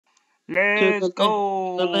Let's To the left,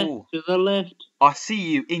 go! to the left. I see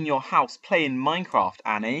you in your house playing Minecraft,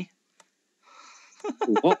 Annie.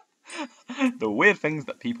 What? The weird things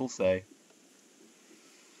that people say.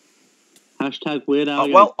 Hashtag weird Al.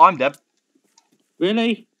 Well, I'm dead.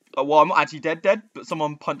 Really? Well, I'm not actually dead, but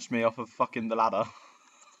someone punched me off of fucking the ladder.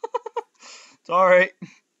 Sorry.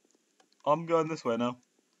 I'm going this way now.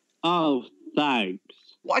 Oh, thanks.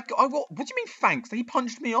 What do you mean thanks? He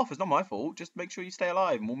punched me off. It's not my fault. Just make sure you stay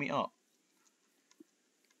alive and we'll meet up.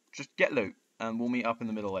 Just get loot and we'll meet up in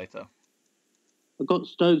the middle later. I got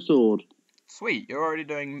stone sword. Sweet. You're already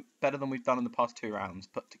doing better than we've done in the past 2 rounds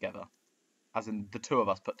put together. As in the 2 of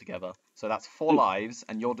us put together. So that's 4 lives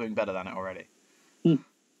and you're doing better than it already. You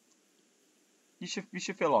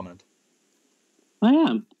should feel honoured. I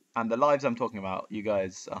am. And the lives I'm talking about, you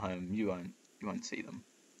guys at home, you won't see them.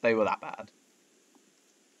 They were that bad.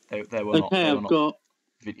 They were not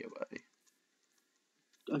video worthy.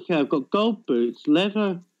 Okay, I've got gold boots,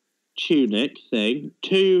 leather tunic thing,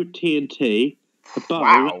 2 TNT, a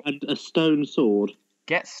bow, and a stone sword.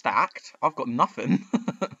 Get stacked. I've got nothing.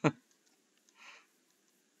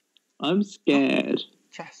 I'm scared.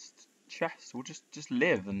 Chest. We'll just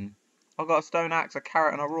live, and I've got a stone axe, a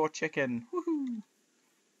carrot, and a raw chicken. Woohoo!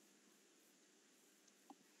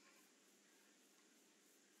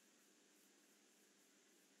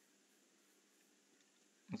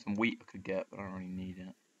 And some wheat I could get, but I don't really need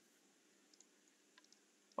it.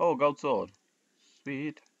 Oh, gold sword.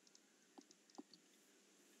 Sweet.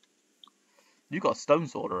 You got a stone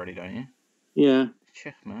sword already, don't you? Yeah.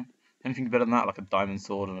 Shit, man. Anything better than that, like a diamond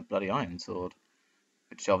sword and a bloody iron sword.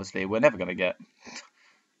 Which obviously we're never going to get.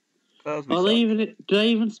 Do they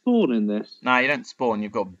even spawn in this? Nah, you don't spawn,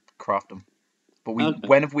 you've got to craft them. But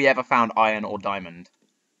when have we ever found iron or diamond?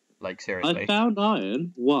 Like, seriously. I found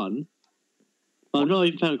iron, one. But I've not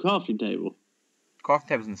even found a crafting table. The crafting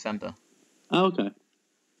table's in the centre. Oh, okay.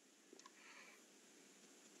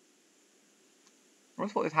 I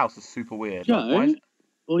always thought this house was super weird. Joe? Like,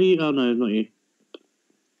 Oh no, not you.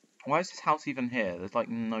 Why is this house even here? There's like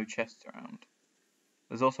no chests around.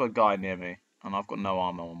 There's also a guy near me, and I've got no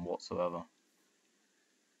armor on whatsoever.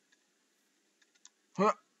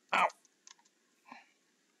 Ow!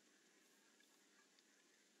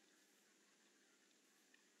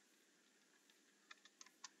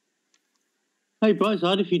 Hey,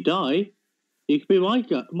 Brightside, if you die, you could be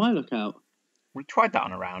my lookout. We tried that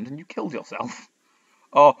on a round, and you killed yourself.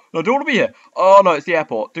 Oh, no, don't want to be here. Oh, no, it's the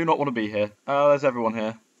airport. Do not want to be here. Oh, there's everyone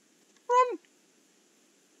here. Run!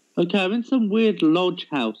 Okay, I'm in some weird lodge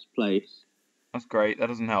house place. That's great. That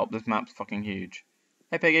doesn't help. This map's fucking huge.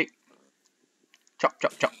 Hey, Piggy. Chop,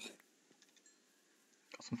 chop, chop.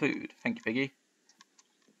 Got some food. Thank you, Piggy.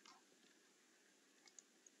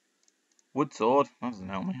 Wood sword. That doesn't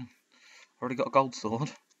help me. Already got a gold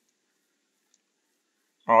sword.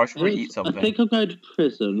 Oh, I should eat something. I think I'm going to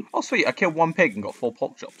prison. Oh, sweet. I killed 1 pig and got 4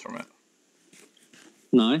 pork chops from it.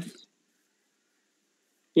 Nice.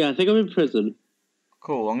 Yeah, I think I'm in prison.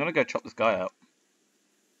 Cool. I'm going to go chop this guy up.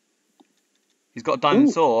 He's got a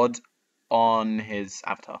diamond sword on his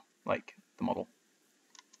avatar. Like, the model.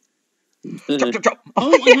 Chop, chop, chop.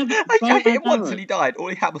 Oh, I hit him once and he died. All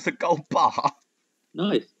he had was a gold bar.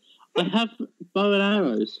 Nice. I have bow and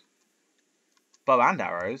arrows. Bow and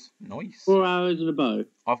arrows? Nice. 4 arrows and a bow.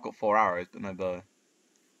 I've got 4 arrows, but no bow.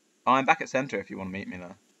 Oh, I'm back at centre if you want to meet me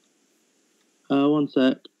there. 1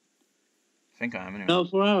 sec. I think I am anyway. No,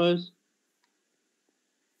 4 arrows.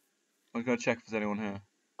 I'm going to check if there's anyone here.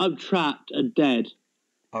 I'm trapped and dead.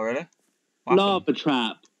 Oh, really? Lava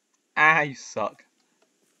trap. Ah, you suck.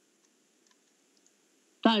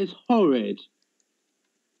 That is horrid.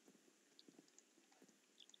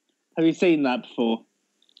 Have you seen that before?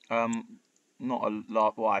 Not a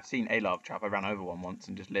lava. Well, I've seen a lava trap. I ran over one once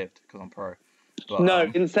and just lived because I'm pro. But,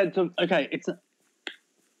 no, instead of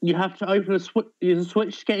you have to open a switch. Use a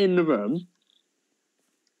switch to get in the room.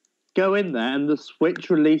 Go in there, and the switch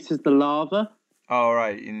releases the lava. Oh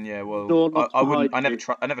right, and yeah, well, I wouldn't. I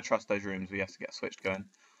never trust those rooms where you have to get a switch going.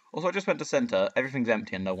 Also, I just went to centre. Everything's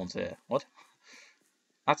empty and no one's here. What?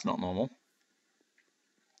 That's not normal.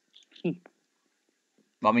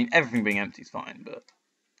 I mean, everything being empty is fine, but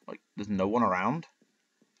like, there's no one around.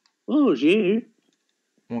 Oh, it's you.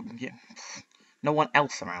 Well, yeah, no one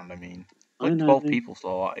else around. I mean, like 12 people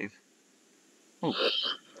still alive. Oh,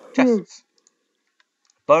 chests.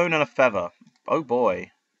 Bone and a feather. Oh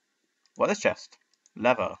boy. What is chest?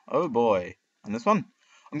 Leather. Oh boy. And this one?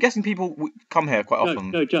 I'm guessing people come here quite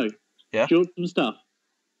often. Joe. Yeah? Do you want some stuff?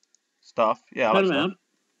 Stuff? Yeah, I like Turn around.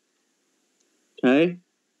 Okay.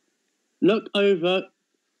 Look over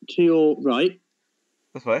to your right.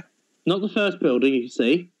 This way? Not the first building you can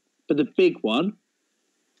see, But the big one,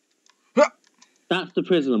 that's the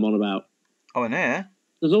prison I'm on about. Oh, in here?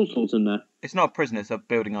 There's all sorts in there. It's not a prison, it's a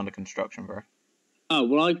building under construction, bro. Oh,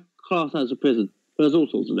 well, I class that as a prison. But there's all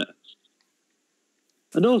sorts in it.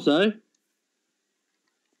 And also...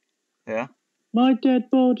 Yeah? My dead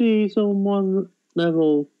body's on one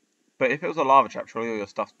level. But if it was a lava trap, surely all your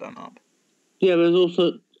stuff's burnt up. Yeah, but there's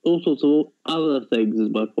also all sorts of other things, is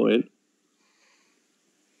my point.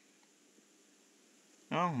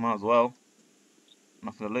 Oh, might as well.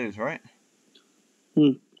 Nothing to lose, right?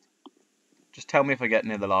 Just tell me if I get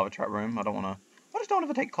near the lava trap room. I just don't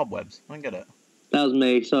want to take cobwebs. I don't get it. That was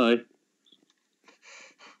me, sorry.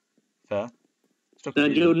 Fair.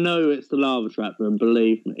 And you'll know it's the lava trap room,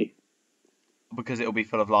 believe me. Because it'll be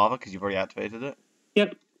full of lava, because you've already activated it?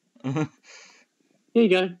 Yep. Here you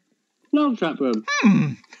go. Lava trap room.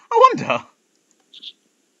 I wonder.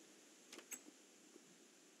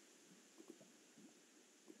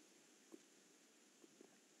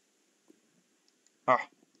 Ah.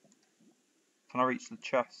 Can I reach the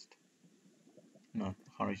chest? No, I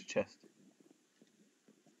can't reach the chest.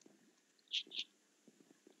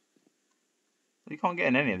 You can't get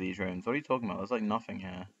in any of these rooms. What are you talking about? There's like nothing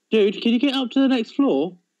here. Dude, can you get up to the next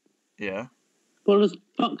floor? Yeah. Well, there's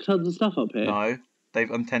fuck tons of stuff up here. No.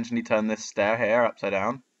 They've intentionally turned this stair here upside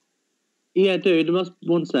down. Yeah, dude, there must...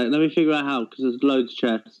 One sec, let me figure out how, because there's loads of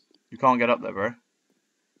chests. You can't get up there, bro.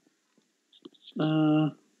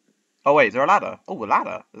 Oh, wait, is there a ladder? Oh, a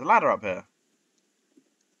ladder. There's a ladder up here.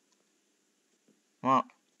 I'm up.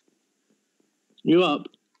 You up?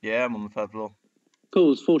 Yeah, I'm on the 3rd floor. Cool,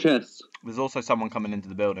 there's 4 chests. There's also someone coming into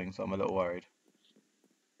the building, so I'm a little worried.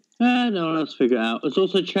 No one else figure it out. There's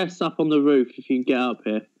also chests up on the roof if you can get up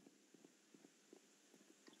here.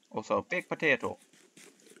 Also, big potato.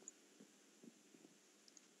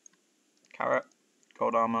 Carrot.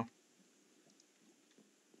 Gold armor.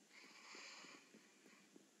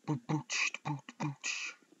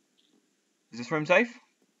 Is this room safe?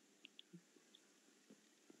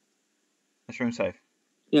 This room safe?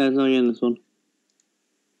 Yeah, there's nothing in this one.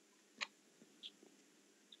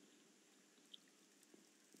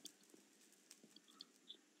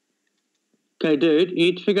 Okay, dude, you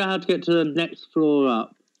need to figure out how to get to the next floor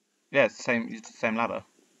up. Yeah, it's the same ladder.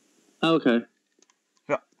 Oh, okay.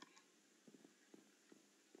 Yeah.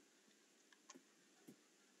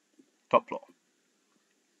 Top floor.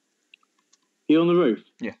 You on the roof?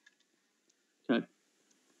 Yeah. Okay.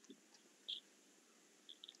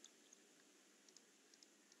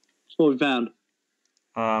 What have we found?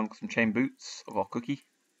 Got some chain boots. I've got a cookie.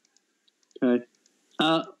 Okay.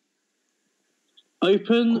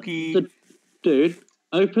 Open Cookie.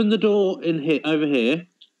 open the door in here, over here.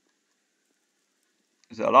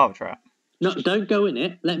 Is it a lava trap? No, don't go in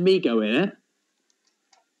it. Let me go in it.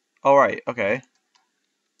 Oh, right, okay.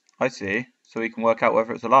 I see. So we can work out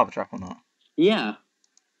whether it's a lava trap or not. Yeah.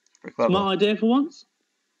 Pretty clever. Smart idea for once.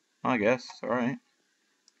 I guess. Alright.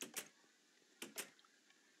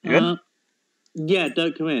 You in? Yeah,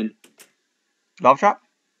 don't come in. Lava trap?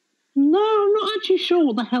 No, I'm not actually sure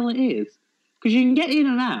what the hell it is. Because you can get in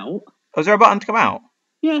and out. Oh, is there a button to come out?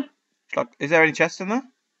 Yeah. Is there any chests in there?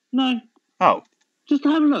 No. Oh. Just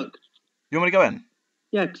have a look. You want me to go in?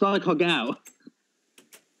 Yeah, because I can't get out.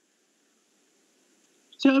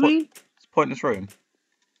 See what I mean? It's a pointless room.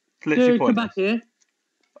 It's literally Dude, come pointless. back here.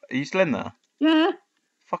 Are you still in there? Yeah.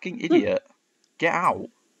 Fucking idiot. Get out.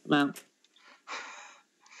 Well.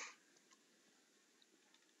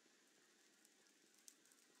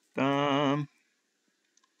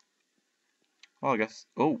 Well, I guess.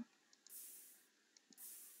 Oh.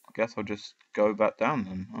 I guess I'll just go back down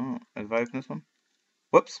then. Oh, have I opened this one?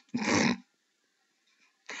 Whoops.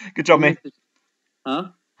 Good job, me. Huh?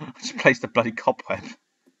 I just placed a bloody cobweb.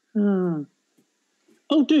 Oh,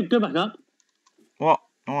 dude, go back up. What?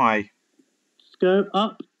 Why? Just go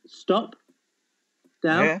up, stop,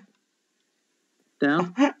 down, Yeah.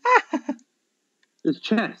 down. There's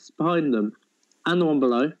chests behind them, and the one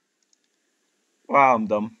below. Wow, I'm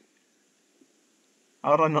dumb.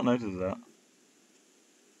 How did I not notice that?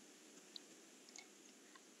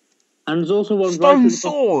 And there's also one Stone right at the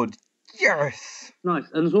sword! Yes! Nice.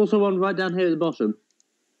 And there's also one right down here at the bottom.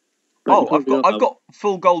 But Oh, I've got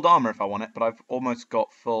full gold armor if I want it, but I've almost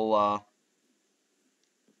got full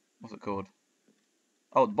what's it called?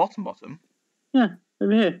 Oh, the bottom? Yeah,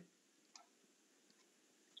 over here.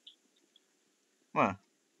 Where?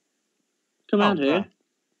 Come out here. There.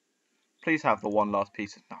 Please have the one last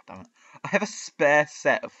piece of... No, damn it. I have a spare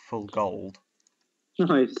set of full gold.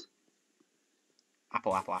 Nice.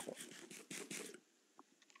 Apple. I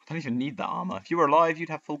don't even need that armor. If you were alive, you'd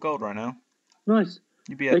have full gold right now. Nice.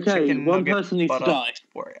 You'd be a Okay, chicken one nugget person needs to butter die.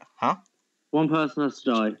 warrior. Huh? One person has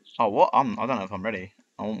to die. Oh, what? I don't know if I'm ready.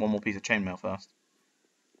 I want one more piece of chainmail first.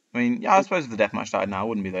 I mean, yeah, I suppose if the deathmatch died now, it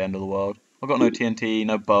wouldn't be the end of the world. I've got no TNT,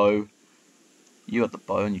 no bow. You had the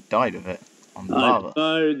bow and you died with it. On the I had lava. the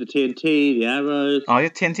bow, the TNT, the arrows. Oh, you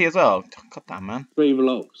had TNT as well? God damn, man. 3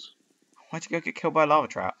 blocks. Why'd you go get killed by a lava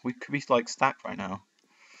trap? We could be, like, stacked right now.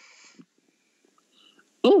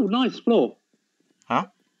 Oh, nice floor. Huh?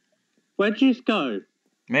 Where'd you just go?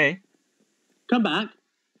 Me? Come back.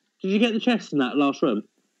 Did you get the chest in that last room?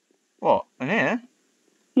 What? In here?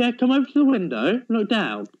 Yeah, come over to the window. Look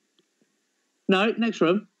down. No, next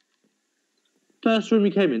room. First room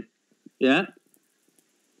you came in. Yeah.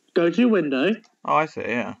 Go to your window. Oh, I see,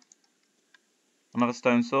 yeah. Another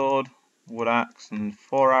stone sword, wood axe, and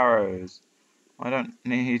 4 arrows. I don't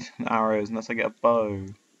need arrows unless I get a bow.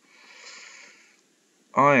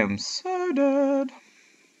 I am so dead.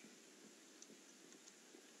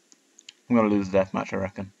 I'm going to lose the deathmatch, I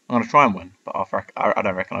reckon. I'm going to try and win, but I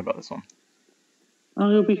don't reckon I got this one. Oh,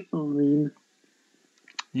 you'll be fine.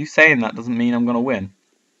 You saying that doesn't mean I'm going to win.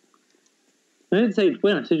 I didn't say you'd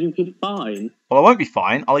win. I said you'd be fine. Well, I won't be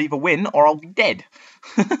fine. I'll either win or I'll be dead.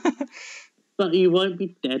 But you won't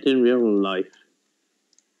be dead in real life.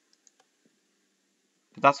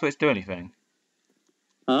 Did that switch do anything?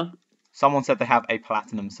 Huh? Someone said they have a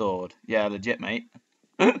platinum sword. Yeah, legit, mate.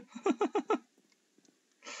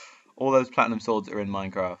 All those platinum swords are in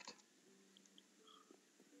Minecraft.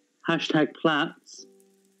 Hashtag Plats.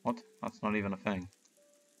 What? That's not even a thing.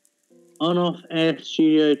 On-off Air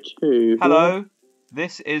Studio 2. Hello, What?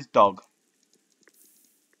 this is Dog.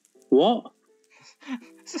 What?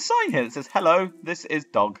 It's a sign here that says, hello, this is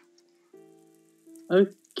Dog.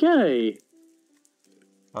 Okay.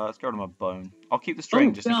 Let's go to my bone. I'll keep the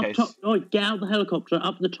string just in case. Top. Oh, get out the helicopter.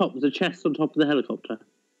 Up the top. There's a chest on top of the helicopter.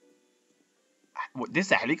 What, this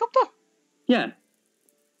is a helicopter? Yeah.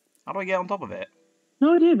 How do I get on top of it?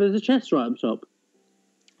 No idea, but there's a chest right up top.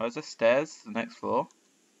 Oh, is there stairs to the next floor?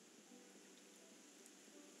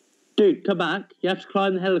 Dude, come back. You have to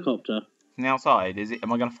climb the helicopter. From the outside, is it?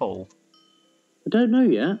 Am I going to fall? I don't know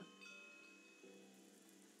yet.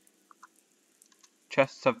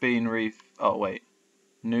 Chests have been oh, wait.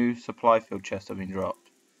 New supply field chests have been dropped.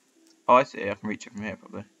 Oh, I see. I can reach it from here,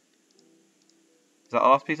 probably. Is that the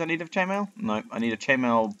last piece I need of chainmail? No, I need a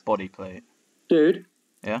chainmail body plate. Dude.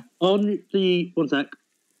 Yeah? On the... One sec.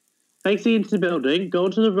 Facing into the building, go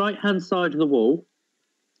onto the right-hand side of the wall.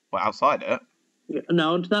 Well, outside it?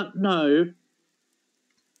 No, onto that... No.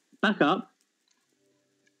 Back up.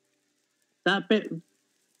 That bit...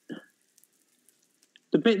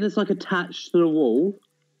 The bit that's, like, attached to the wall.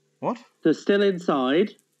 What? That's still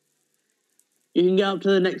inside. You can get up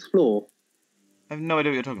to the next floor. I have no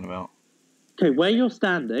idea what you're talking about. Okay, where you're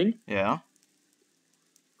standing... Yeah?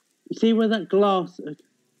 You see where that glass...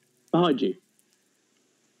 Behind you.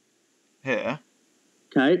 Here?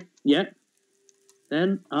 Okay, yeah.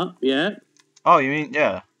 Then up, yeah. Oh, you mean,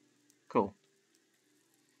 yeah. Cool.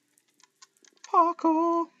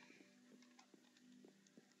 Parkour!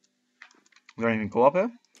 Is there anything cool up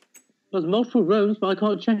here? There's multiple rooms, but I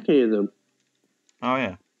can't check any of them. Oh,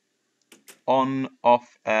 yeah. On,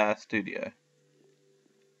 off, air, studio.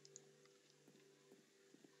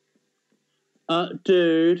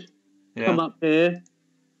 Dude. Yeah? Come up here.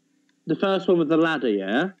 The first one with the ladder,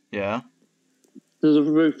 yeah? Yeah? There's a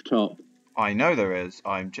rooftop. I know there is.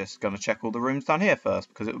 I'm just going to check all the rooms down here first,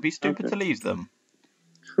 because it would be stupid to leave them.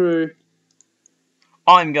 True.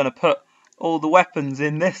 I'm going to put all the weapons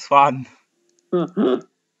in this one.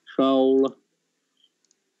 Troll.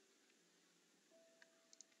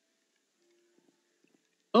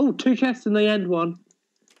 Oh, 2 chests in the end one.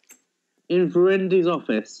 In Verindy's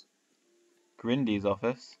office. Grindy's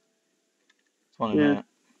office. There's one in Yeah. here.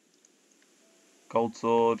 Gold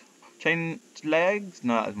sword. Chain legs?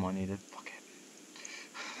 No, that is more needed. Fuck it.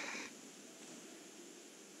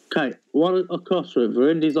 Okay, one across from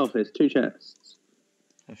Verindy's office. 2 chests.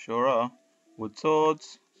 There sure are. Wood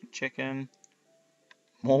swords. Some chicken.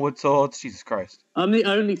 More wood swords. Jesus Christ. I'm the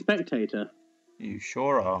only spectator. You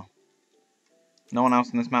sure are. No one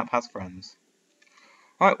else on this map has friends.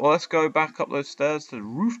 Alright, well, let's go back up those stairs to the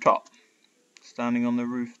rooftop. Standing on the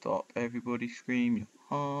rooftop, everybody scream your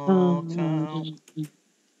heart out.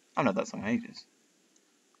 I've known that song ages.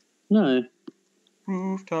 No.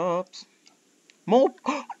 Rooftops. More.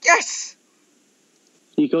 Yes!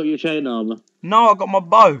 You got your chain armor. No, I got my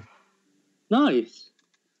bow. Nice.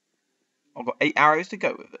 I've got 8 arrows to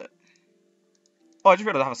go with it. Oh, I just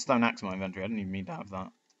realised I have a stone axe in my inventory. I didn't even mean to have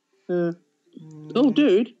that. Oh,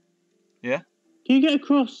 dude. Yeah? Can you get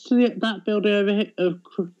across to that building over here?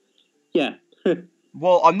 Yeah.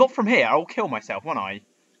 Well, I'm not from here. I'll kill myself, won't I?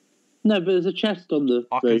 No, but there's a chest on the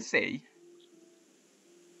I roof. can see.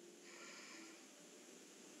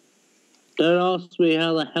 Don't ask me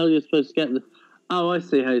how the hell you're supposed to get the... Oh, I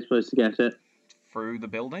see how you're supposed to get it. Through the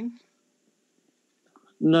building?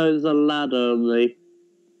 No, there's a ladder on the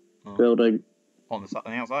building. On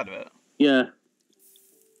the outside of it? Yeah.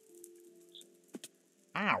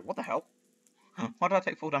 Ow, what the hell? Why did I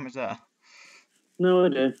take full damage there? No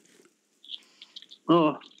idea.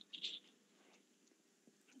 Oh.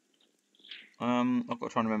 I've got to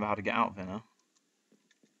try and remember how to get out of here now.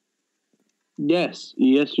 Yes,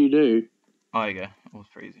 you do. Oh, there you go. That was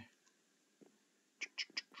pretty easy.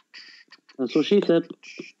 That's what she said.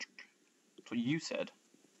 That's what you said.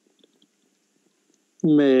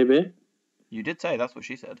 Maybe. You did say that's what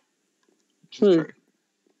she said. Which True. is true.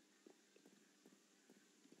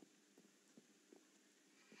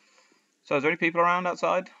 So, is there any people around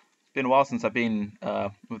outside? It's been a while since I've been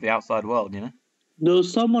with the outside world, you know? There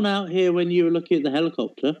was someone out here when you were looking at the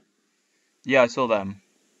helicopter. Yeah, I saw them.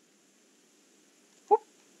 Whoop.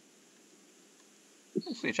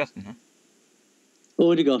 I see a chest in here.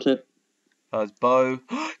 Already got it. There's bow.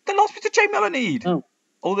 The last bit of chainmail I need! Oh.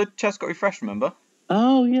 All the chests got refreshed, remember?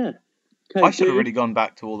 Oh, yeah. Okay, I should have really gone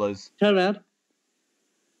back to all those. Turn around.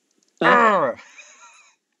 Back.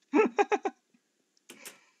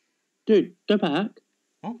 Dude, go back.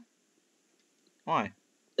 What? Why?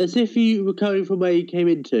 As if you were coming from where you came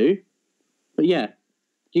into. But yeah.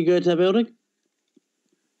 You go to that building?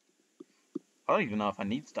 I don't even know if I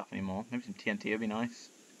need stuff anymore. Maybe some TNT would be nice.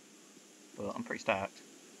 But I'm pretty stacked.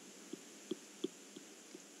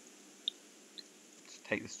 Let's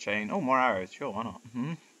take this chain. Oh, more arrows. Sure, why not?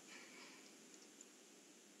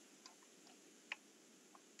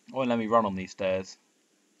 Oh, let me run on these stairs.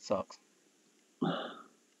 Sucks.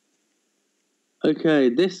 Okay,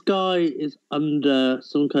 this guy is under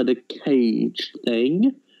some kind of cage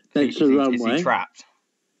thing. Next to the runway. Is he trapped?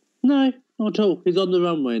 No, not at all. He's on the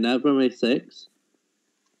runway now, runway 6.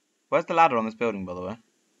 Where's the ladder on this building, by the way?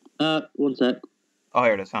 1 sec. Oh,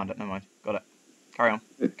 here it is. Found it. Never mind. Got it. Carry on.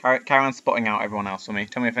 Carry on spotting out everyone else for me.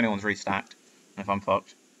 Tell me if anyone's restacked. If I'm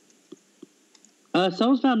fucked.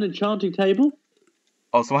 Someone's found an enchanting table.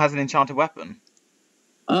 Oh, someone has an enchanted weapon?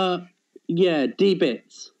 Yeah,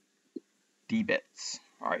 D-bits. D-bits.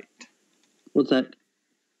 Right. 1 sec.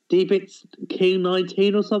 D-bits King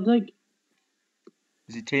 19 or something?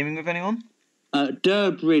 Is he teaming with anyone?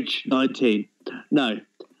 Durbridge 19. No.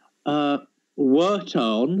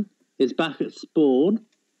 Wurton is back at spawn.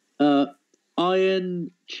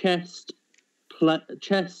 Iron chest,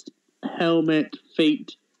 helmet,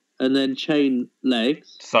 feet, and then chain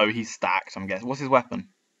legs. So he's stacked, I'm guessing. What's his weapon?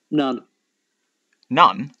 None.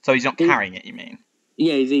 None? So he's not carrying it, you mean?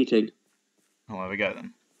 Yeah, he's eating. Oh, there we go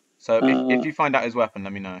then. So if you find out his weapon,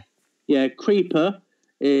 let me know. Yeah, Creeper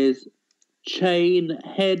is chain,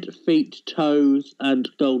 head, feet, toes, and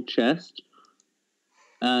gold chest.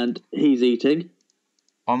 And he's eating.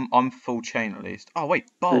 I'm full chain at least. Oh wait,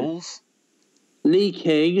 bowls. Lee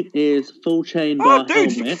King is full chain bar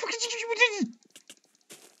helmet. He has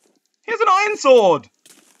an iron sword.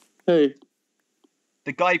 Who?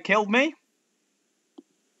 The guy who killed me.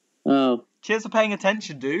 Oh. Cheers for paying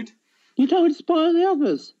attention, dude. You don't inspire the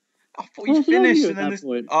others. I thought you finished, and then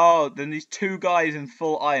then these two guys in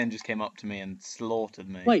full iron just came up to me and slaughtered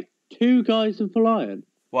me. Wait, 2 guys in full iron?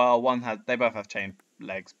 Well, they both have chain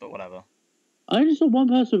legs, but whatever. I only saw one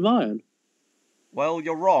person with iron. Well,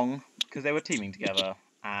 you're wrong, because they were teaming together,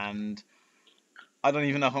 and I don't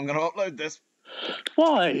even know if I'm going to upload this.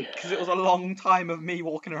 Why? Because it was a long time of me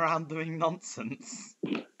walking around doing nonsense.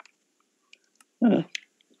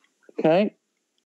 Okay.